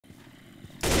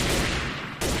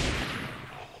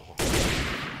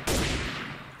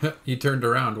You turned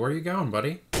around. Where are you going,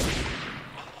 buddy?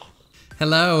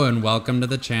 Hello and welcome to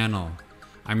the channel.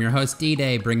 I'm your host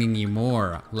D-Day, bringing you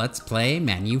more Let's Play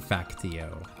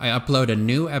Manufactio. I upload a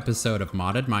new episode of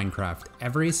modded Minecraft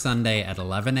every Sunday at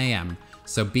 11 AM,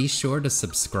 so be sure to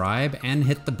subscribe and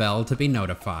hit the bell to be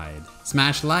notified.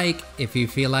 Smash like if you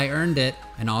feel I earned it,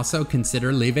 and also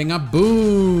consider leaving a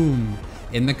boom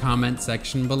in the comment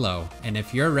section below. And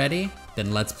if you're ready,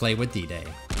 then let's play with D-Day.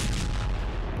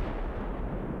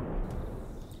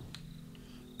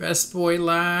 Best boy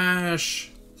Lash.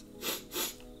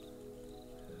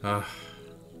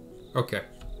 Okay.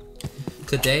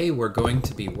 Today we're going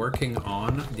to be working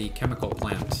on the chemical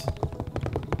plant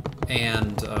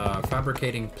and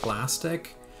fabricating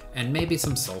plastic and maybe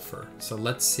some sulfur. So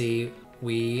let's see.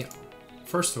 We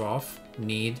first of all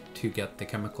need to get the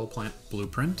chemical plant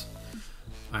blueprint.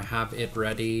 I have it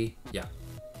ready. Yeah,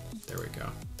 there we go.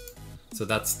 So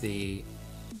that's the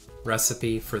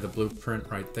recipe for the blueprint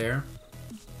right there.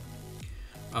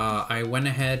 I went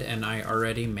ahead and I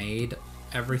already made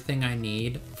everything I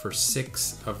need for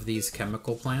 6 of these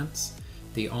chemical plants.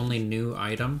 The only new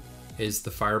item is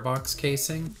the firebox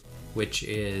casing, which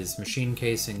is machine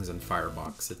casings and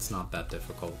firebox. It's not that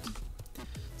difficult.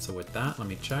 So with that, let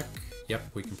me check. Yep,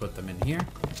 we can put them in here.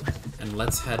 And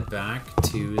let's head back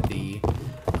to the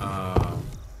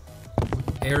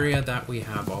area that we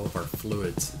have all of our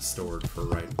fluids stored for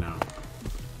right now.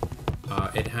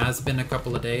 It has been a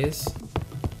couple of days,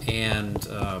 and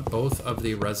both of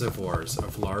the reservoirs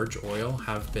of large oil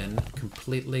have been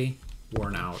completely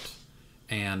worn out,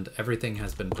 and everything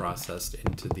has been processed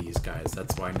into these guys.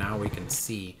 That's why now we can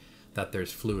see that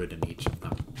there's fluid in each of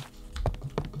them.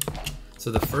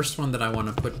 So the first one that I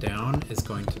want to put down is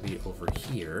going to be over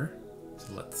here.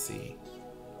 So let's see.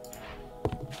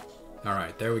 All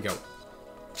right, there we go.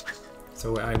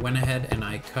 So I went ahead and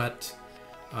I cut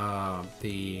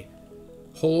the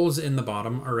holes in the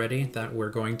bottom already that we're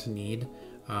going to need.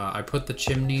 I put the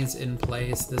chimneys in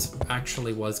place. This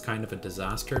actually was kind of a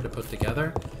disaster to put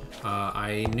together.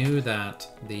 I knew that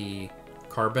the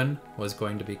carbon was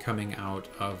going to be coming out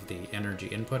of the energy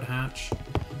input hatch,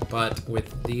 but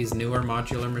with these newer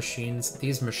modular machines,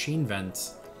 these machine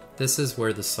vents, this is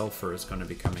where the sulfur is going to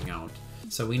be coming out.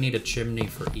 So we need a chimney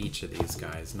for each of these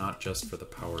guys, not just for the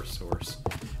power source.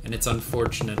 And it's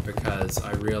unfortunate because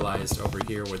I realized over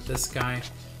here with this guy,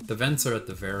 the vents are at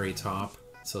the very top,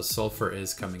 so sulfur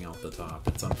is coming out the top.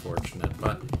 It's unfortunate,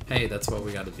 but hey, that's what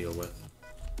we got to deal with.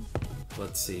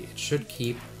 Let's see, it should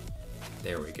keep,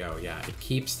 there we go, yeah, it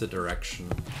keeps the direction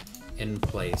in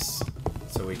place.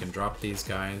 So we can drop these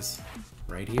guys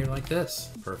right here like this.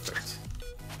 Perfect.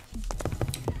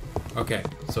 Okay,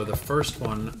 so the first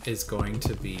one is going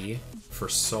to be for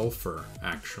sulfur,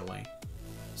 actually.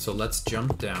 So let's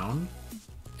jump down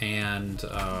and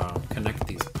connect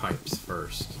these pipes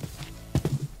first.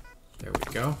 There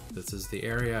we go. This is the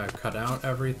area. I've cut out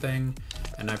everything,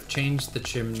 and I've changed the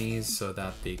chimneys so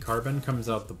that the carbon comes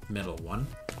out the middle one,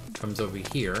 comes over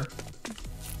here,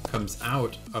 comes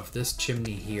out of this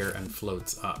chimney here and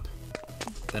floats up.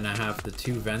 Then I have the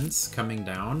 2 vents coming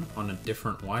down on a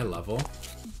different Y level.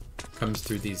 Comes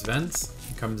through these vents,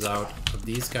 comes out of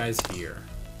these guys here.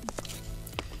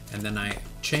 And then I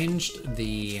changed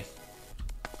the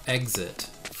exit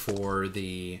for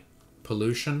the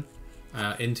pollution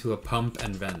into a pump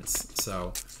and vents.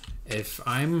 So if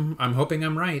I'm hoping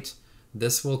I'm right,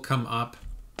 this will come up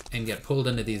and get pulled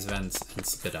into these vents and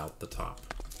spit out the top.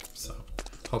 So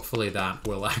hopefully that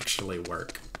will actually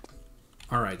work.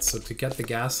 Alright, so to get the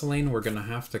gasoline, we're going to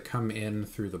have to come in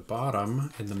through the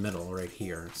bottom in the middle right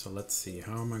here. So let's see,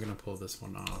 how am I going to pull this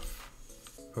one off?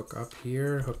 Hook up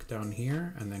here, hook down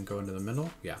here, and then go into the middle?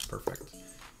 Yeah, perfect.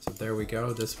 So there we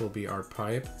go. This will be our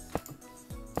pipe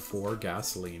for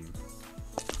gasoline.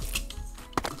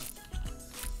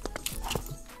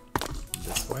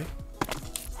 This way.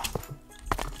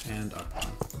 And up.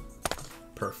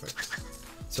 Perfect.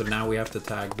 So now we have to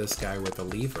tag this guy with a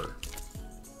lever.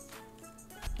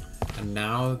 And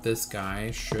now this guy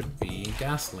should be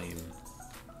gasoline.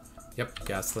 Yep,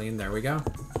 gasoline, there we go.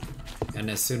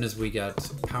 And as soon as we get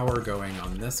power going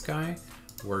on this guy,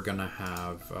 we're gonna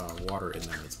have water in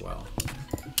there as well.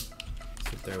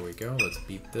 So there we go, let's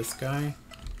beep this guy.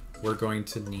 We're going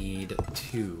to need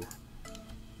 2.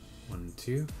 1,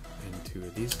 2, and 2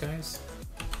 of these guys.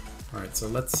 Alright, so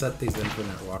let's set these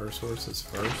infinite water sources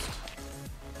first,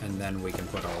 and then we can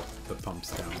put all the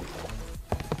pumps down.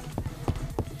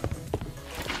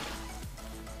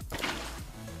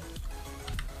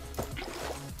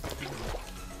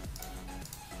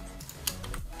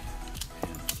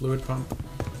 Fluid pump.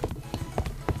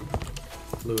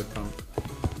 Fluid pump.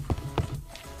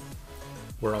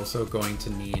 we're also going to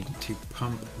need to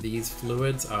pump these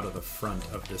fluids out of the front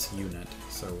of this unit.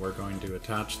 So we're going to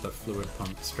attach the fluid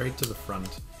pump straight to the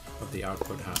front of the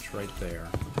output hatch right there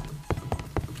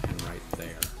and right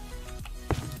there.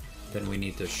 Then we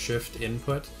need to shift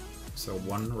input, so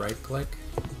one right click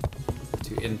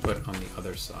to input on the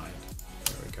other side.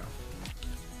 There we go.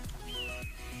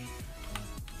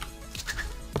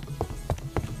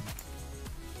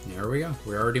 There we go.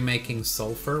 We're already making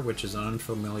sulfur, which is an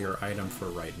unfamiliar item for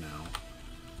right now.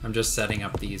 I'm just setting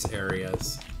up these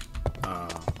areas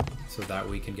so that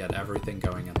we can get everything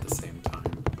going at the same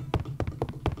time.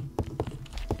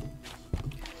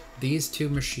 These two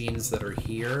machines that are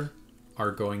here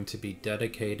are going to be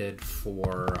dedicated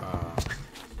for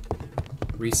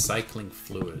recycling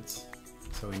fluids.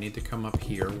 So we need to come up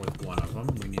here with one of them.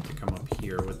 We need to come up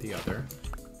here with the other.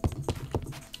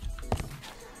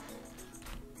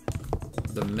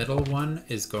 The middle one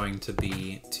is going to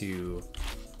be to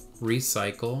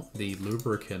recycle the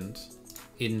lubricant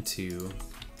into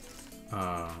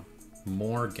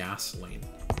more gasoline.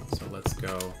 So let's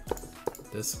go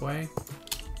this way.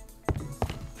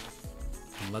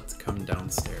 And let's come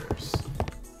downstairs.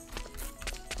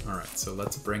 Alright, so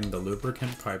let's bring the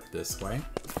lubricant pipe this way.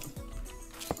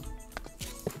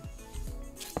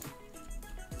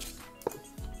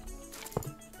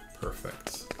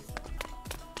 Perfect.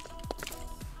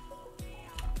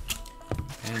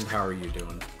 And how are you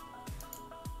doing?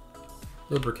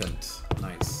 Lubricant,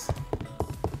 nice.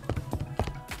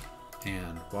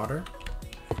 And water.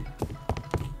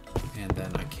 And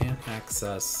then I can't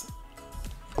access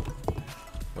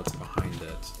what's behind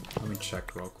it. Let me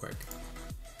check real quick.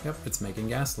 Yep, it's making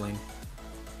gasoline.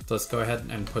 So let's go ahead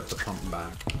and put the pump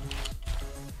back.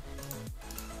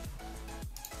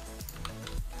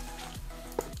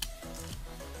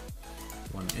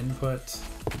 One input,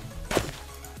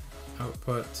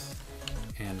 output,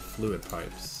 and fluid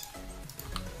pipes.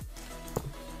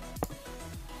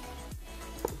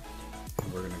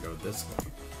 And we're gonna go this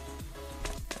way.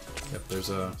 Yep, there's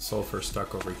a sulfur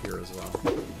stuck over here as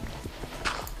well.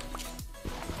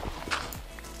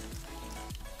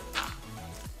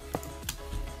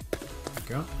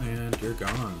 Go, and you're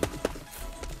gone.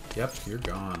 Yep, you're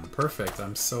gone. Perfect.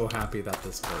 I'm so happy that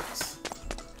this works.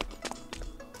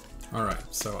 Alright,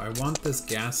 so I want this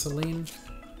gasoline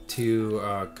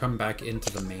to come back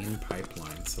into the main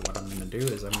pipeline. So what I'm going to do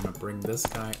is I'm going to bring this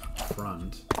guy up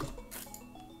front,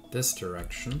 this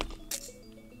direction.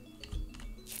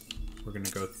 We're going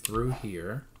to go through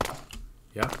here.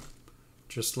 Yep.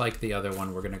 Just like the other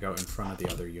one, we're going to go in front of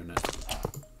the other unit.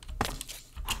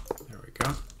 There we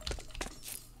go.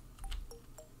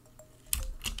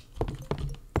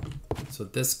 So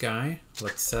this guy,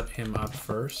 let's set him up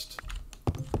first.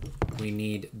 We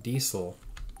need diesel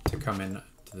to come in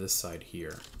to this side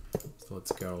here. So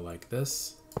let's go like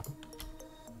this.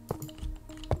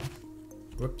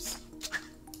 Whoops.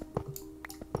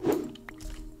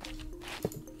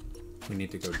 We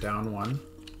need to go down one.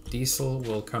 Diesel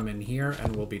will come in here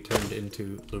and will be turned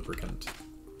into lubricant.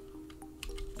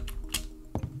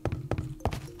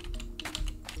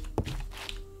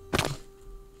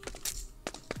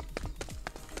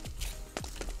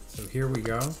 So here we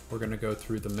go. We're going to go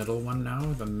through the middle one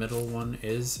now. The middle one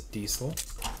is diesel.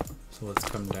 So let's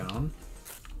come down.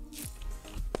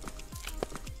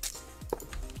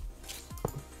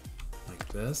 Like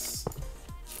this.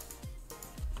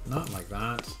 Not like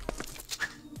that.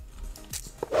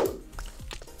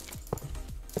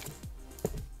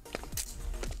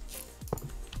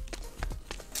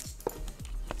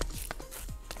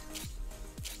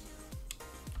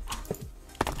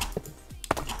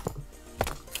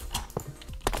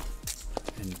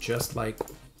 Just like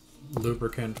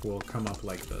lubricant will come up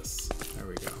like this. There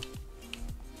we go.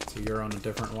 So you're on a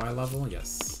different Y level?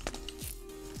 Yes.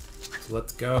 So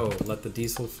let's go. Let the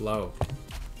diesel flow.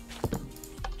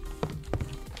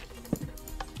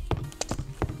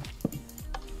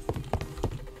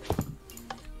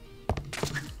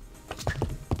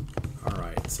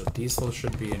 Alright, so diesel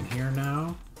should be in here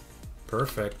now.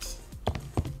 Perfect.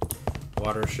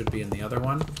 Water should be in the other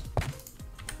one.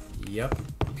 Yep.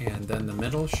 And then the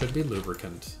middle should be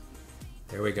lubricant.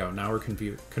 There we go. Now we're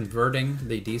converting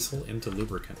the diesel into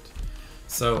lubricant.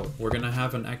 So we're going to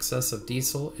have an excess of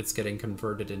diesel. It's getting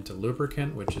converted into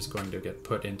lubricant, which is going to get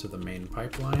put into the main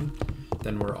pipeline.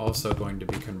 Then we're also going to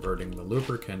be converting the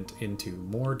lubricant into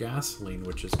more gasoline,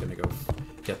 which is going to go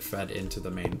get fed into the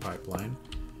main pipeline.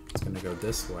 It's going to go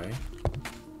this way.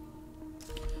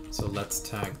 So let's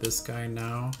tag this guy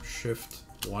now. Shift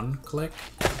one click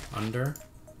under.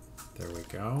 There we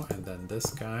go, and then this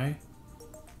guy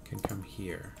can come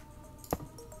here.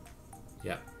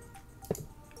 Yep.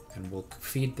 And we'll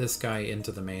feed this guy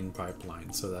into the main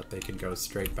pipeline so that they can go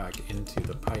straight back into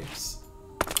the pipes.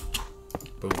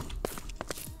 Boom.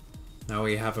 Now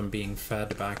we have them being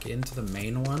fed back into the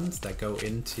main ones that go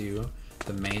into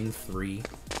the main 3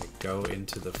 that go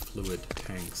into the fluid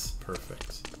tanks.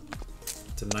 Perfect.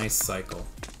 It's a nice cycle.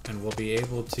 And we'll be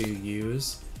able to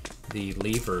use the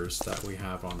levers that we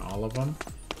have on all of them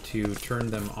to turn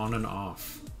them on and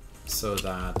off so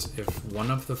that if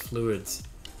one of the fluids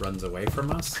runs away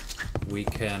from us, we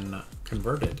can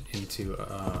convert it into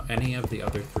any of the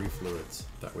other 3 fluids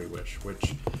that we wish,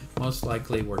 which most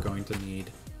likely we're going to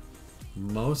need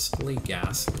mostly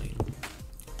gasoline.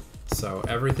 So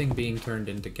everything being turned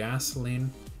into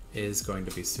gasoline is going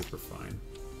to be super fine.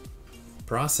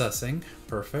 Processing,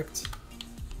 perfect.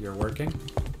 You're working.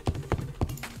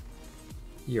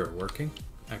 You're working,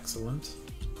 excellent.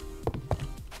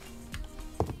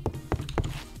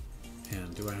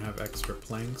 And do I have extra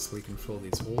planks? We can fill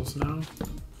these holes now.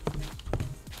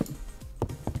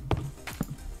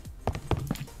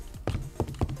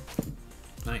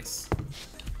 Nice.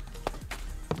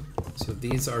 So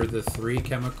these are the 3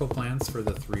 chemical plants for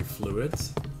the 3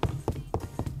 fluids,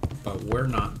 but we're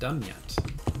not done yet.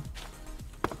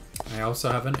 I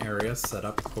also have an area set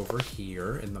up over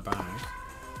here in the back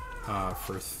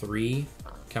for 3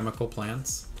 chemical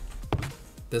plants.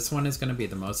 This one is going to be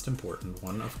the most important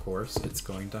one, of course. It's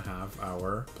going to have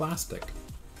our plastic.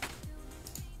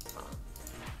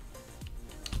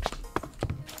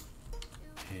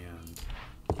 And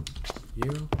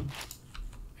you.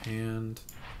 And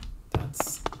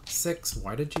that's 6.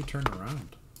 Why did you turn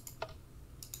around?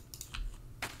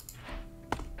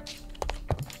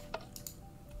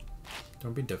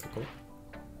 Don't be difficult.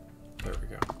 There we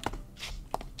go.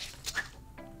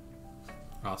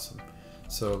 Awesome.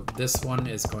 So this one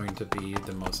is going to be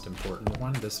the most important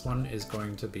one. This one is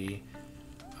going to be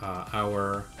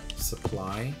our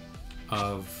supply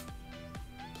of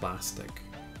plastic.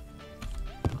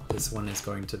 This one is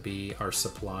going to be our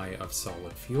supply of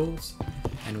solid fuels.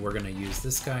 And we're going to use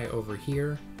this guy over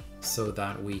here so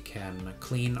that we can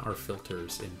clean our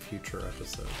filters in future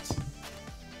episodes.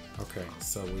 Okay,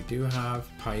 so we do have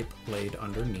pipe laid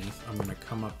underneath. I'm going to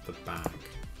come up the back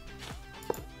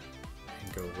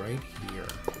and go right here,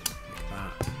 like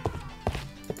that.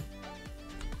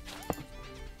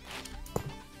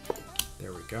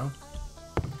 There we go.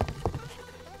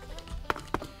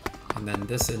 And then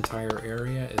this entire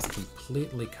area is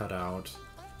completely cut out.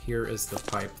 Here is the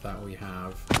pipe that we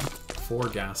have for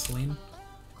gasoline.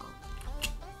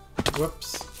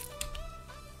 Whoops.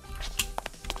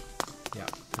 Yeah,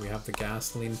 we have the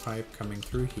gasoline pipe coming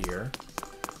through here.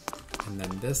 And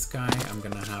then this guy, I'm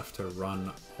gonna have to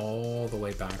run all the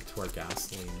way back to our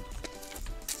gasoline.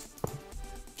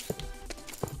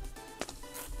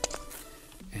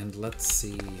 And let's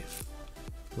see,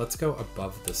 let's go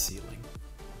above the ceiling.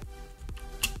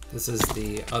 This is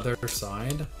the other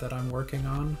side that I'm working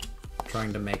on,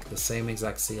 trying to make the same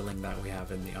exact ceiling that we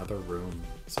have in the other room.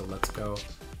 So let's go,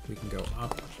 we can go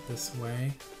up this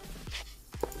way,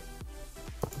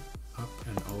 up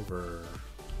and over.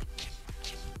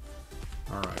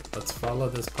 All right, let's follow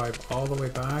this pipe all the way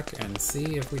back and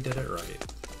see if we did it right.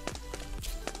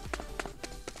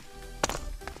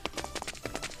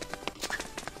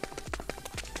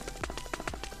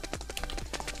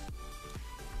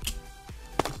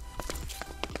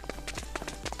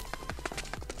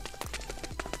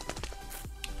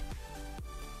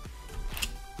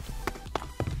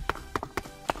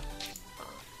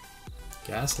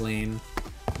 Gasoline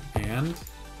and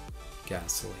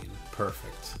gasoline.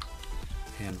 Perfect.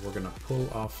 And we're gonna pull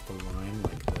off the line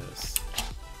like this.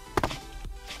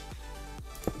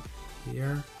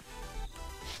 Here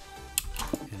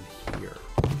and here.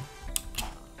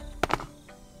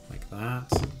 Like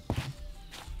that.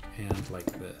 And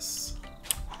like this.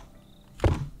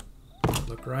 Does it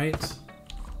look right?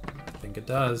 I think it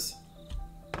does.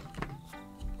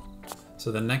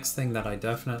 So the next thing that I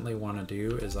definitely want to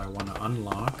do is I want to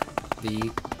unlock the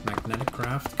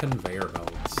magneticraft conveyor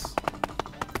belts.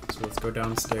 So let's go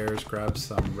downstairs, grab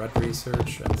some red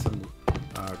research and some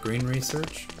green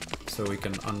research so we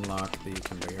can unlock the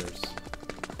conveyors.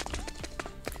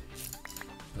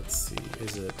 Let's see,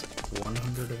 is it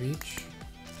 100 of each?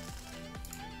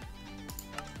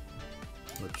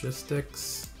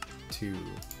 Logistics, 2,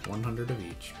 100 of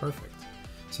each, perfect.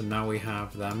 So now we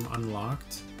have them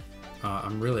unlocked.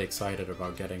 I'm really excited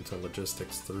about getting to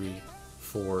Logistics 3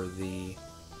 for the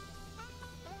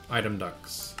item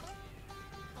ducts.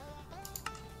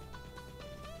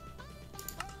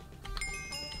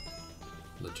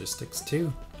 Logistics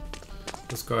 2.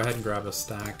 Let's go ahead and grab a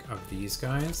stack of these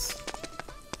guys.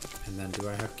 And then do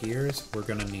I have gears? We're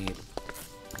gonna need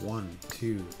 1,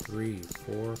 2, 3,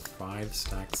 4, 5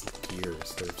 stacks of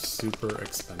gears. They're super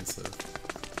expensive.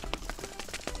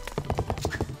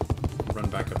 Run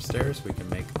back upstairs, we can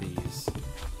make these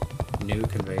new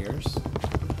conveyors.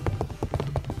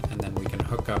 And then we can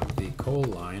hook up the coal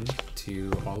line to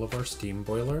all of our steam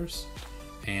boilers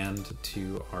and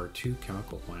to our 2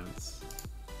 chemical plants.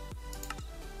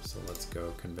 So let's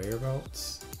go conveyor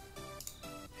belts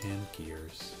and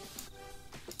gears.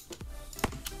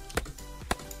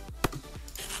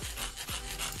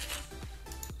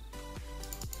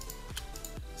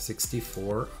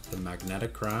 $64 of the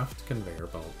magneticraft conveyor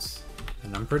belts.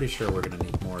 And I'm pretty sure we're gonna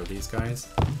need more of these guys.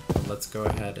 But let's go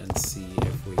ahead and see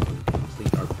if we can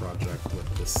complete our project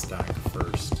with this stack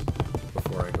first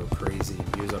before I go crazy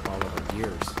and use up all of our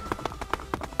gears.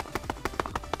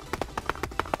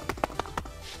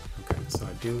 Okay, so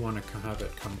I do want to have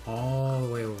it come all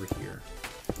the way over here.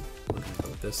 We're gonna go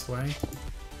this way.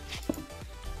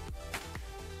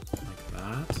 Like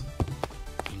that.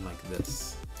 And like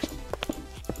this.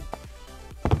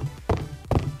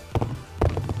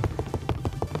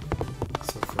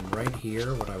 Right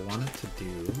here, what I want it to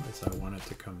do is I want it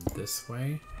to come this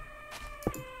way,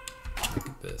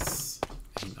 like this.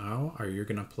 And oh, are you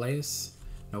gonna place?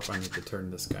 Nope, I need to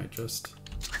turn this guy just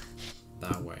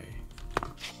that way.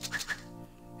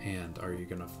 And are you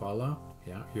gonna follow?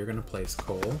 Yeah, you're gonna place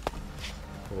coal.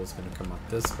 Coal's gonna come up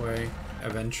this way.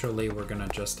 Eventually, we're gonna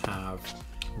just have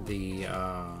the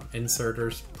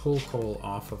inserters pull coal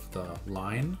off of the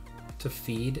line to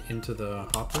feed into the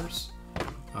hoppers.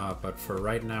 But for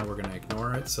right now, we're going to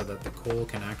ignore it so that the coal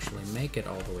can actually make it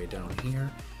all the way down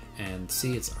here. And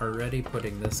see, it's already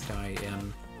putting this guy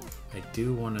in. I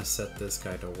do want to set this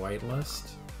guy to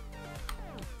whitelist.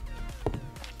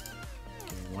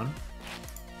 Give me 1.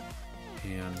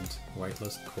 And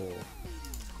whitelist coal.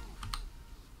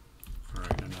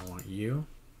 Alright, and I want you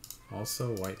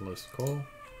also whitelist coal.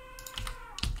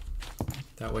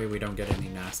 That way we don't get any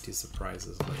nasty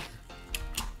surprises later.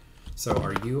 So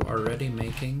are you already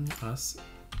making us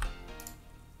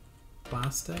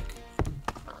plastic?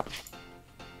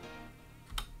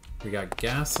 We got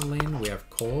gasoline, we have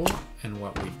coal, and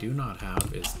what we do not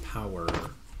have is power.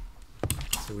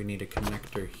 So we need a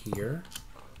connector here,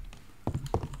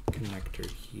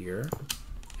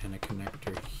 and a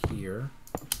connector here,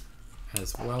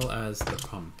 as well as the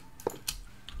pump.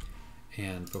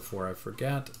 And before I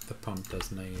forget, the pump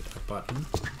does need a button.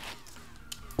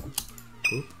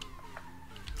 Boop.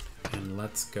 And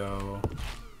let's go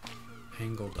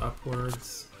angled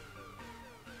upwards,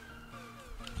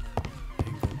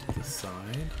 angled to the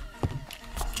side.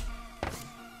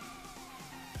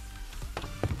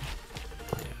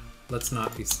 Yeah, let's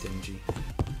not be stingy.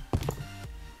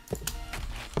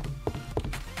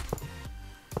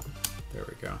 There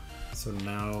we go. So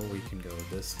now we can go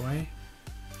this way,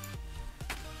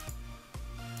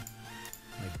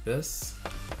 like this.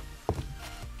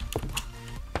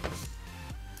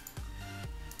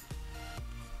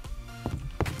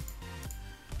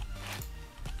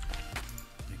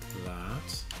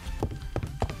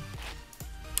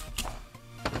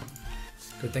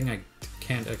 Good thing I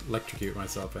can't electrocute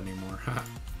myself anymore.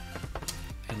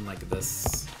 And like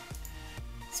this.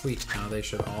 Sweet, now they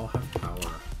should all have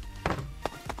power.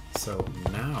 So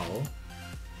now,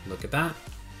 look at that.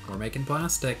 We're making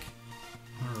plastic.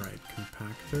 Alright,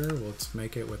 compactor. Let's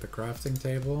make it with a crafting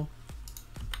table.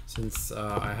 Since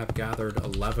I have gathered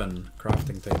 11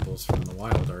 crafting tables from the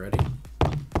wild already.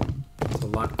 It's a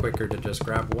lot quicker to just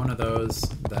grab one of those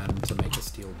than to make a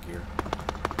steel gear.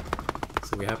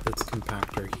 So we have this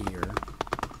compactor here,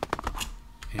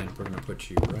 and we're going to put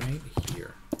you right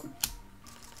here,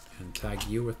 and tag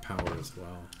you with power as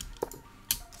well.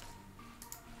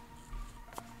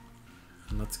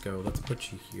 And let's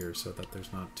put you here so that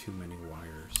there's not too many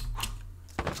wires.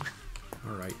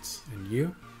 Alright, and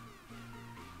you?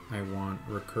 I want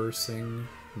recursing,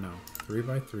 no,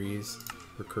 3x3s,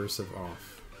 recursive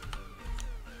off.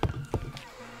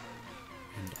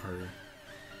 And our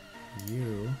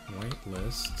you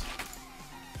whitelist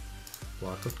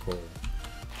block of coal.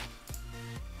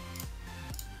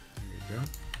 There you go.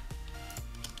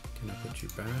 Can I put you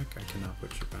back? I cannot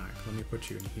put you back. Let me put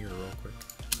you in here real quick.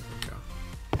 There we go.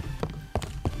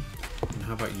 And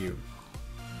how about you?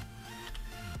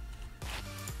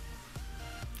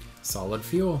 Solid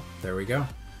fuel. There we go.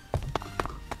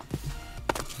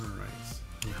 Alright.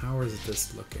 And how is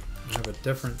this looking? I have a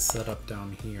different setup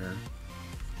down here.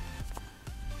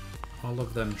 All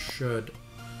of them should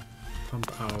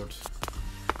pump out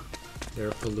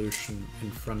their pollution in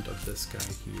front of this guy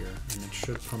here, and it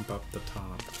should pump up the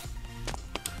top.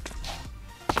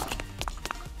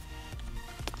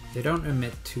 They don't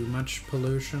emit too much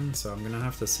pollution, so I'm gonna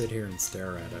have to sit here and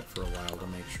stare at it for a while to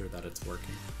make sure that it's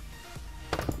working.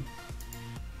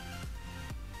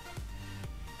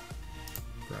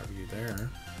 Grab you there.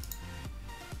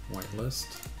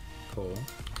 Whitelist, coal.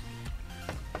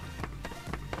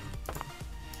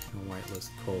 And whitelist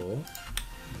coal.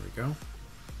 There we go.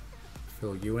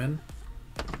 Fill you in.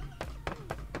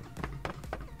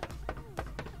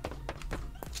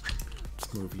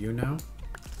 Let's move you now.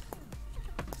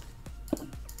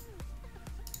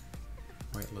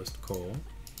 Whitelist coal.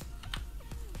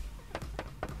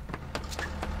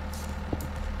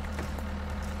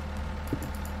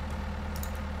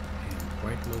 And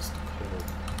whitelist coal.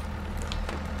 There we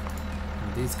go.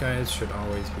 And these guys should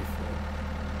always be full.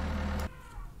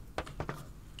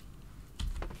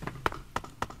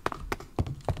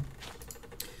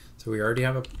 So we already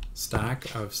have a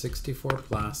stack of 64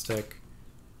 plastic.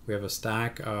 We have a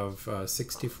stack of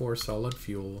 64 solid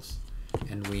fuels.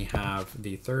 And we have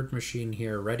the third machine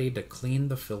here ready to clean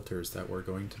the filters that we're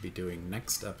going to be doing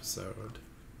next episode.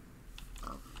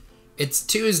 It's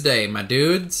Tuesday, my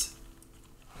dudes!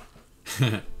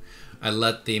 I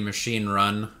let the machine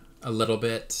run a little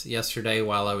bit yesterday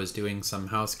while I was doing some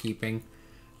housekeeping.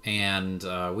 And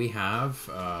we have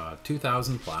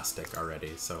 2,000 plastic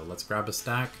already, so let's grab a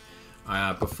stack.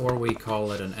 Before we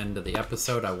call it an end of the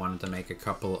episode, I wanted to make a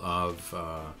couple of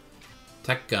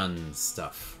Techguns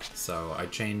stuff. So I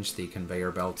changed the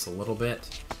conveyor belts a little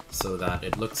bit so that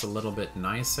it looks a little bit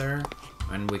nicer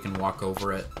and we can walk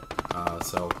over it,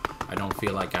 so I don't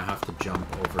feel like I have to jump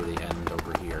over the end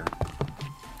over here.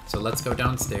 So let's go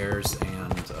downstairs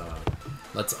and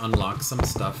let's unlock some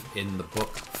stuff in the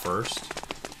book first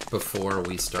before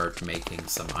we start making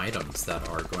some items that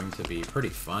are going to be pretty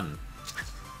fun.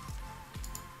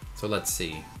 So let's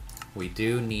see. We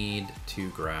do need to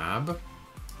grab,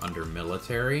 under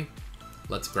military,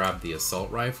 let's grab the assault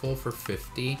rifle for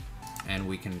 50, and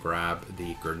we can grab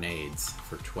the grenades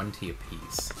for 20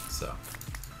 apiece. So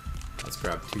let's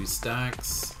grab 2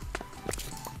 stacks,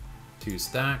 2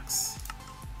 stacks,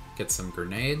 get some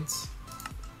grenades,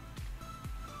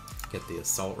 get the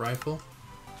assault rifle.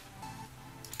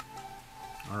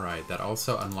 Alright, that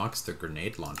also unlocks the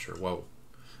grenade launcher. Whoa.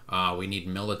 We need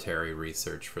military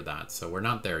research for that, so we're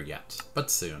not there yet, but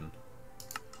soon.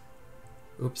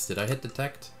 Oops, did I hit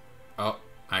detect? Oh,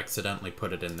 I accidentally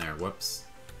put it in there, whoops.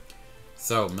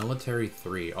 So, military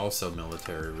 3, also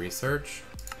military research.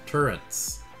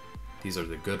 Turrets. These are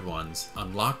the good ones.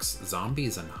 Unlocks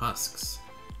zombies and husks.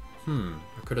 I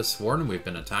could have sworn we've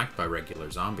been attacked by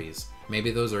regular zombies. Maybe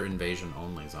those are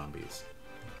invasion-only zombies.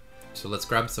 So let's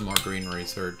grab some more green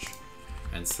research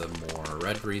and some more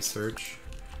red research,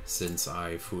 since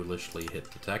I foolishly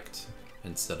hit detect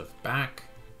instead of back.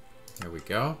 There we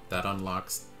go. That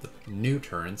unlocks the new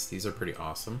turrets. These are pretty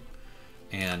awesome.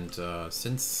 And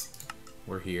since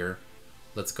we're here,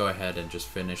 let's go ahead and just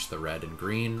finish the red and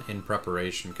green in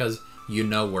preparation, because you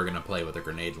know we're going to play with a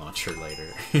grenade launcher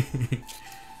later.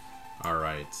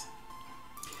 Alright.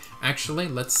 Actually,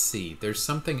 let's see. There's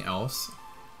something else.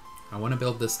 I want to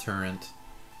build this turret,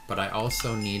 but I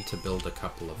also need to build a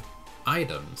couple of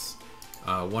items.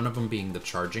 One of them being the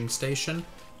charging station,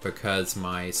 because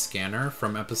my scanner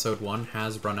from episode 1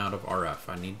 has run out of RF.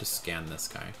 I need to scan this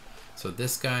guy. So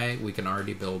this guy, we can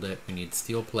already build it. We need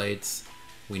steel plates.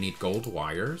 We need gold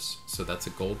wires. So that's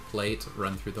a gold plate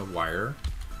run through the wire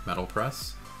metal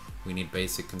press. We need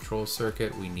basic control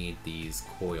circuit. We need these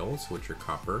coils, which are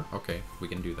copper. Okay, we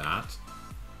can do that.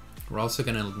 We're also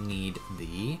gonna need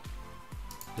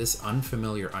this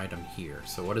unfamiliar item here.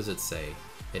 So what does it say?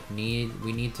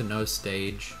 We need to know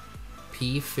stage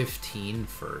P15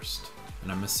 first.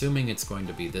 And I'm assuming it's going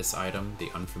to be this item, the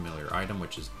unfamiliar item,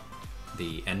 which is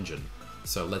the engine.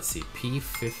 So let's see,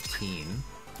 P15.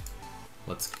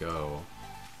 Let's go.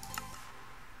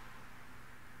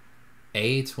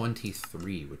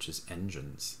 A23, which is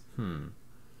engines.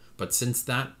 But since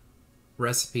that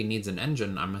recipe needs an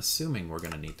engine, I'm assuming we're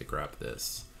gonna need to grab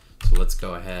this. So let's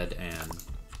go ahead and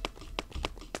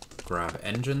grab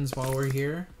engines while we're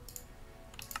here.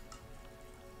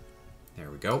 There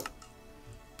we go.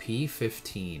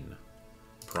 P15.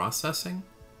 Processing.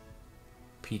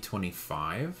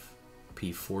 P25.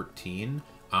 P14.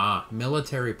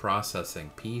 Military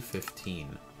processing.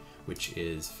 P15. Which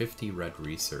is 50 red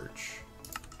research.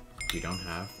 We don't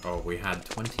have... Oh, we had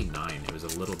 29. It was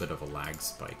a little bit of a lag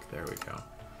spike. There we go.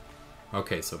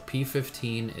 Okay, so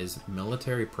P15 is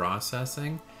military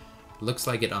processing. Looks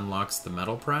like it unlocks the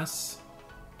metal press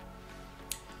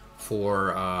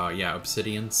for, yeah,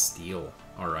 Obsidian steel.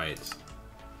 Alright.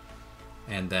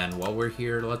 And then while we're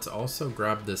here, let's also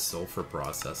grab this sulfur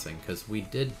processing, because we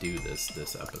did do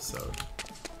this episode.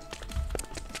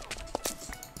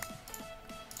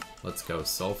 Let's go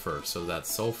sulfur, so that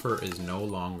sulfur is no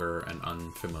longer an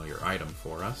unfamiliar item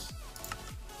for us.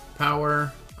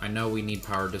 Power, I know we need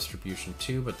power distribution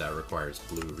too, but that requires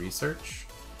blue research.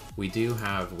 We do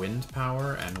have wind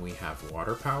power and we have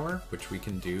water power, which we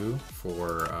can do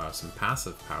for some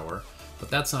passive power, but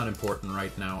that's not important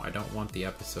right now. I don't want the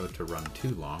episode to run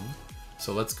too long.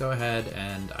 So let's go ahead,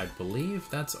 and I believe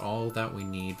that's all that we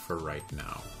need for right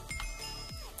now.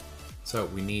 So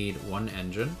we need one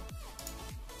engine.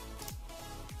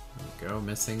 There we go,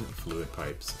 missing fluid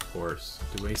pipes, of course.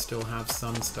 Do we still have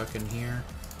some stuck in here?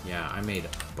 Yeah, I made a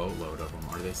boatload of them.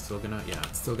 Are they still gonna? Yeah,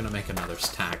 it's still gonna make another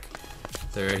stack.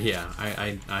 There, yeah,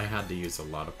 I had to use a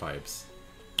lot of pipes.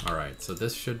 Alright, so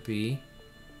this should be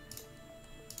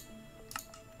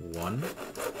one.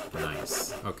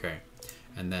 Nice. Okay.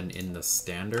 And then in the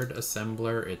standard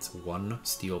assembler, it's one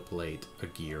steel plate, a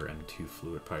gear, and 2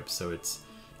 fluid pipes. So it's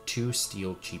 2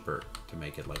 steel cheaper to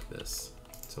make it like this.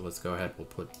 So let's go ahead, we'll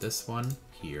put this one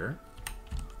here.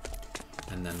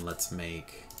 And then let's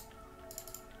make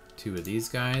 2 of these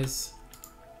guys.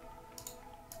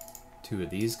 2 of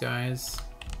these guys.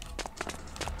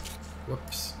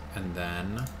 Whoops. And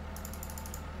then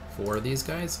 4 of these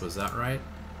guys, was that right?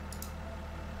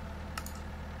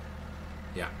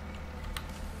 Yeah.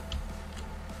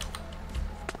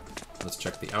 Let's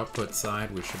check the output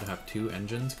side. We should have 2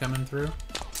 engines coming through.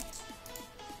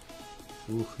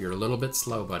 Ooh, you're a little bit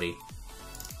slow, buddy.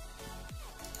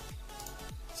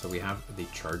 So we have the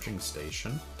charging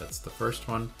station. That's the first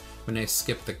one. I'm gonna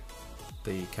skip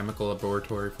the chemical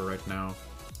laboratory for right now.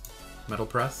 Metal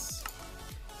press.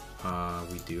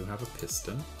 We do have a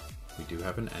piston. We do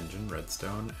have an engine,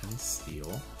 redstone, and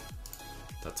steel.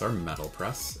 That's our metal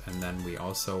press. And then we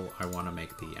also, I want to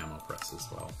make the ammo press as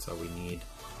well. So we need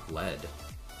lead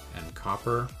and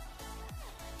copper.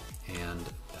 And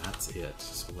that's it.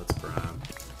 So let's grab,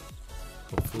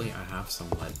 hopefully I have some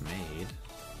lead made.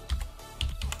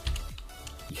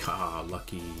 Yeah,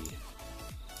 lucky.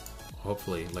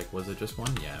 Hopefully, like, was it just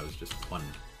one? Yeah, it was just one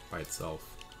by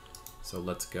itself. So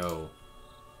let's go.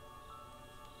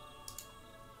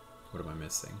 What am I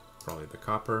missing? Probably the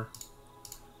copper.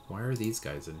 Why are these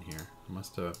guys in here? I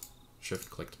must have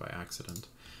shift-clicked by accident.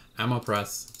 Ammo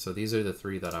press. So these are the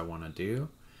 3 that I want to do.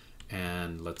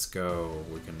 And let's go.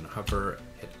 We can hover,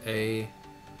 hit A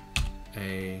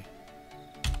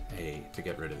to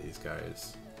get rid of these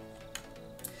guys.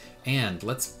 And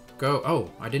let's go.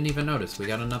 Oh, I didn't even notice. We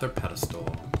got another pedestal.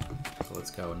 So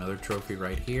let's go. Another trophy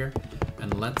right here.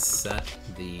 And let's set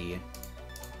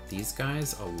these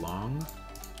guys along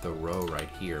the row right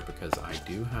here, because I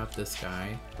do have this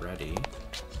guy ready.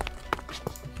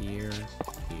 Here,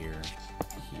 here,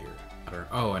 here.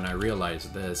 Oh, and I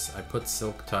realized this. I put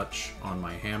Silk Touch on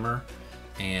my hammer,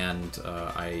 and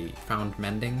I found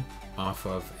mending off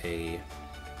of a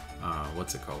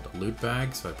what's it called? A loot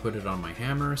bag. So I put it on my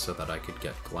hammer so that I could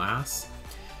get glass.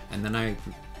 And then I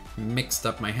mixed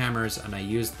up my hammers, and I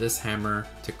used this hammer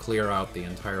to clear out the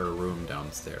entire room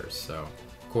downstairs. So,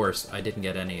 of course, I didn't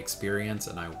get any experience,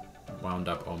 and I wound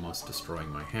up almost destroying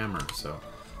my hammer. So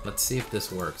let's see if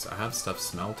this works. I have stuff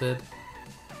smelted.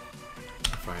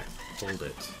 If I hold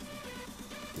it,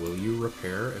 will you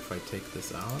repair if I take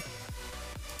this out?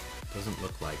 Doesn't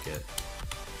look like it.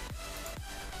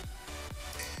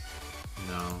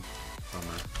 No,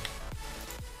 bummer.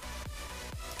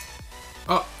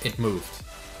 Oh, it moved.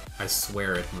 I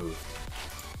swear it moved.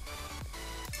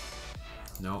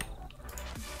 No.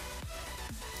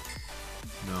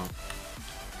 No.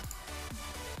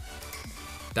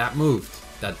 That moved.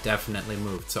 That definitely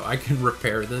moved. So I can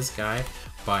repair this guy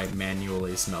by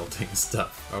manually smelting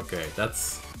stuff. Okay,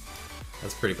 that's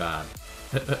pretty bad.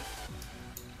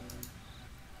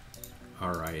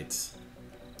 Alright.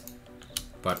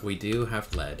 But we do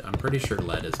have lead. I'm pretty sure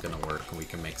lead is gonna work, and we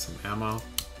can make some ammo.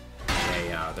 Okay,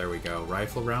 yeah, there we go.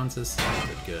 Rifle rounds is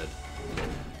smelted. Good.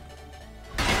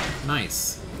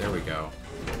 Nice. There we go.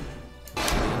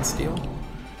 And steel?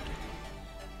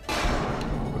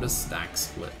 What does stack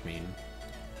split mean?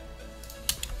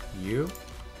 You,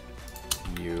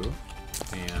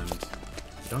 and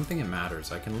I don't think it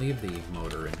matters. I can leave the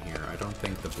motor in here. I don't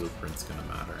think the blueprint's gonna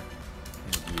matter.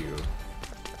 And you.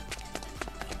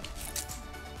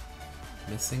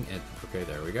 Missing it. Okay,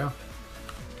 there we go.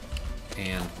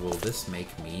 And will this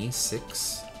make me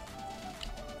 6?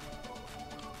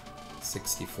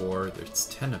 64. There's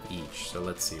 10 of each. So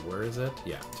let's see. Where is it?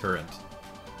 Yeah, turret.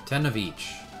 10 of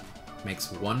each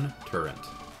makes 1 turret.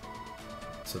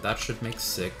 So that should make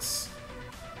 6.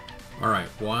 Alright,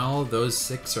 while those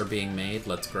 6 are being made,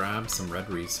 let's grab some red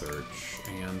research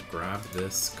and grab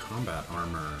this combat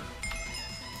armor.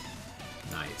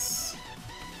 Nice.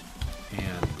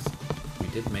 And we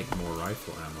did make more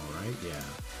rifle ammo, right? Yeah.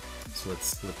 So let's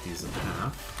split these in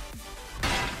half.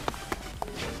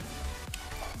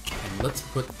 And let's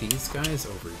put these guys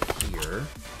over here.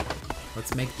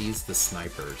 Let's make these the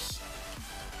snipers.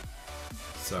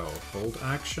 So, hold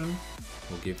action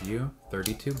will give you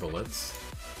 32 bullets.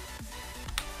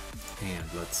 And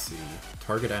let's see,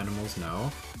 target animals,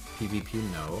 no. PvP,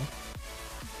 no.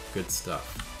 Good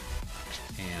stuff.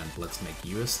 And let's make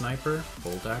you a sniper,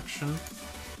 hold action,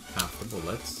 half the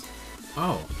bullets.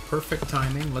 Oh, perfect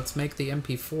timing, let's make the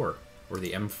MP4, or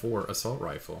the M4 assault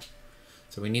rifle.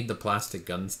 So we need the plastic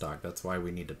gun stock, that's why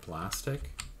we needed plastic.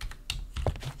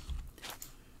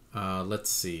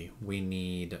 Let's see, we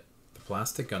need the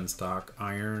plastic gun stock,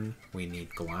 iron, we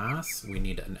need glass, we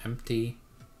need an empty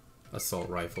assault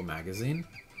rifle magazine.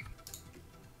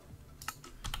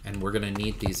 And we're gonna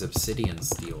need these obsidian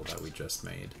steel that we just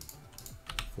made.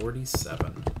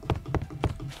 47.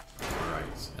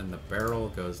 Alright, and the barrel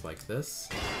goes like this.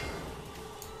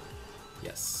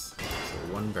 Yes,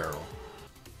 so 1 barrel.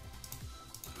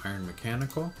 Iron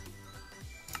mechanical.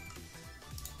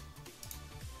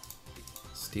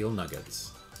 Steel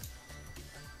nuggets.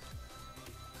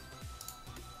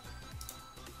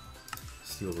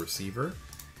 Steel receiver.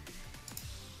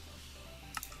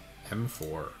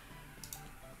 M4.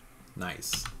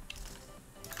 Nice.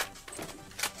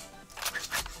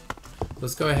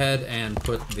 Let's go ahead and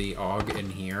put the AUG in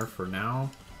here for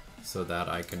now so that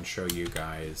I can show you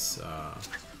guys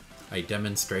a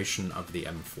demonstration of the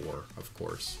M4, of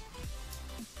course.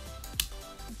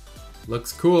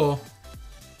 Looks cool.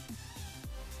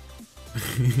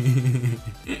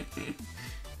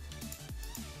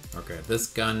 Okay, this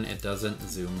gun, it doesn't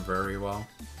zoom very well.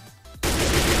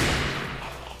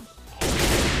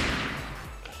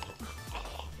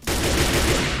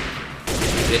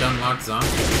 Did unlock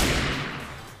zombies.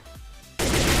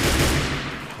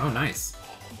 Oh, nice.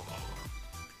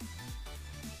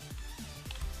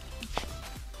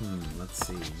 Let's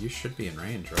see. You should be in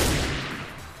range, right?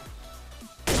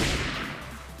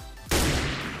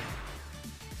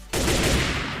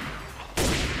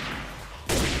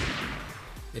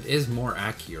 It is more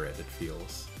accurate, it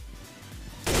feels.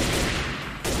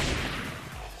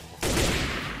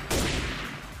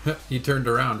 He turned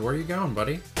around. Where are you going,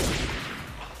 buddy?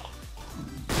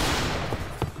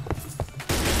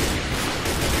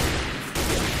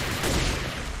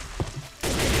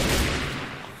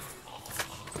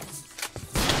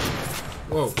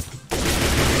 Whoa.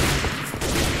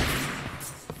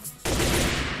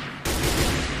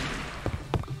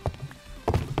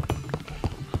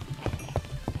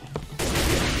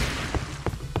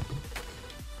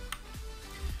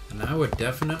 And I would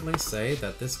definitely say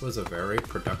that this was a very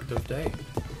productive day.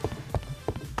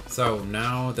 So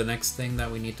now the next thing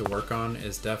that we need to work on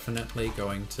is definitely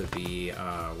going to be,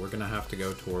 we're going to have to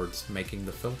go towards making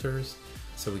the filters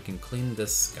so we can clean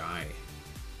this sky.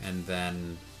 And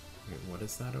then, wait, what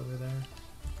is that over there?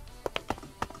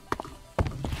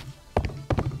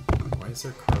 Why is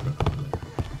there carbon over there?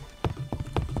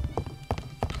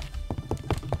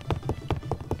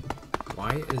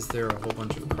 Why is there a whole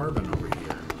bunch of carbon over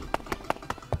here?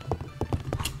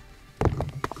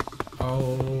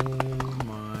 Oh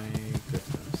my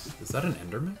goodness. Is that an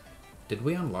Enderman? Did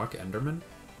we unlock Enderman?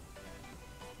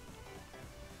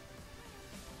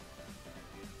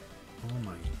 Oh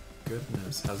my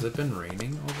goodness. Has it been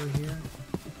raining over here?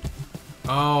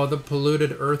 Oh, the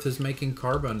polluted earth is making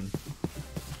carbon.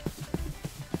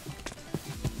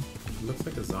 It looks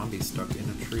like a zombie stuck in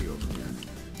a tree over here.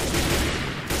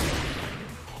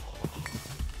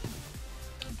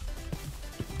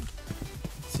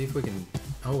 Let's see if we can...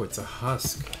 Oh, it's a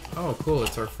husk. Oh, cool.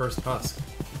 It's our first husk.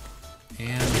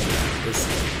 And this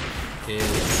is...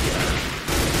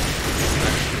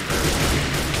 actually very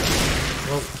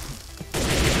fun. Whoa.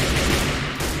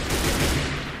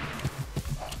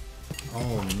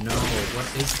 Oh no, what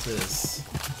is this?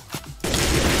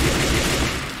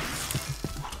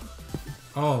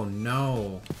 Oh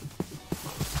no.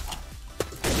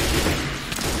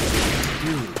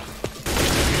 Dude.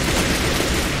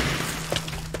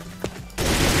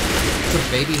 It's a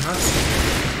baby husk.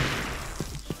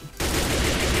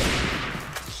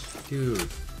 Dude.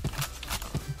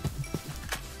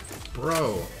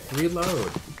 Bro,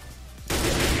 reload.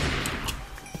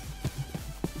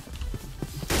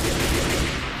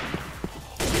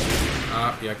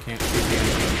 Yeah, I can't shoot the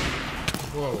Enderman.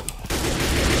 Whoa.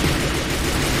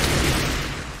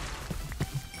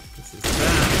 This is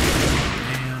bad. Oh,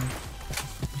 man.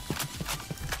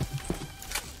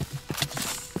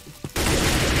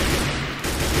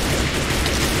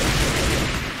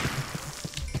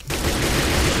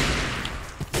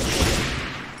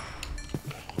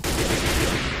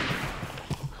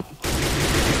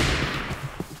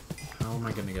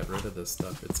 rid of this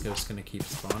stuff. It's just gonna keep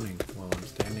spawning while I'm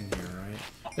standing here, right?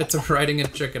 It's riding a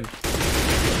chicken.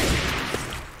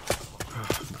 Oh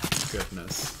my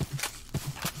goodness.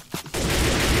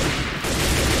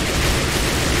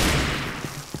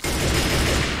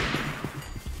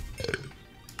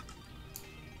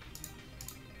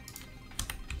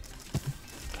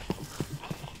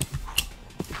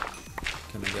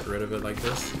 Can I get rid of it like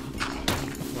this?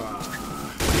 Wow.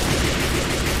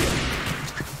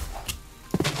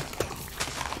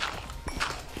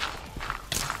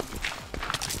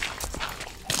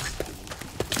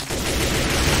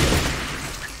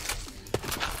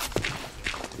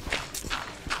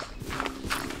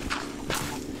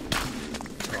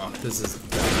 This is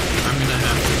bad. I'm gonna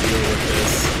have to deal with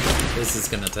this. This is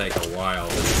gonna take a while.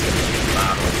 This is gonna be a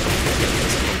battle to get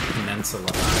this whole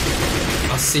peninsula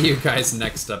back. I'll see you guys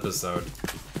next episode.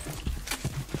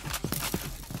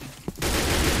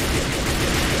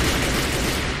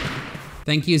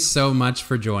 Thank you so much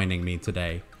for joining me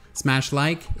today. Smash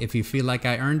like if you feel like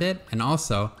I earned it, and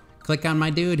also click on my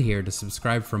dude here to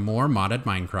subscribe for more modded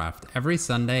Minecraft every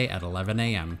Sunday at 11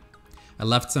 a.m. I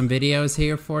left some videos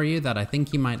here for you that I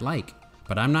think you might like,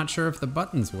 but I'm not sure if the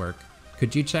buttons work.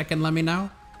 Could you check and let me know?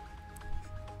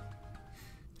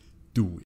 Do it.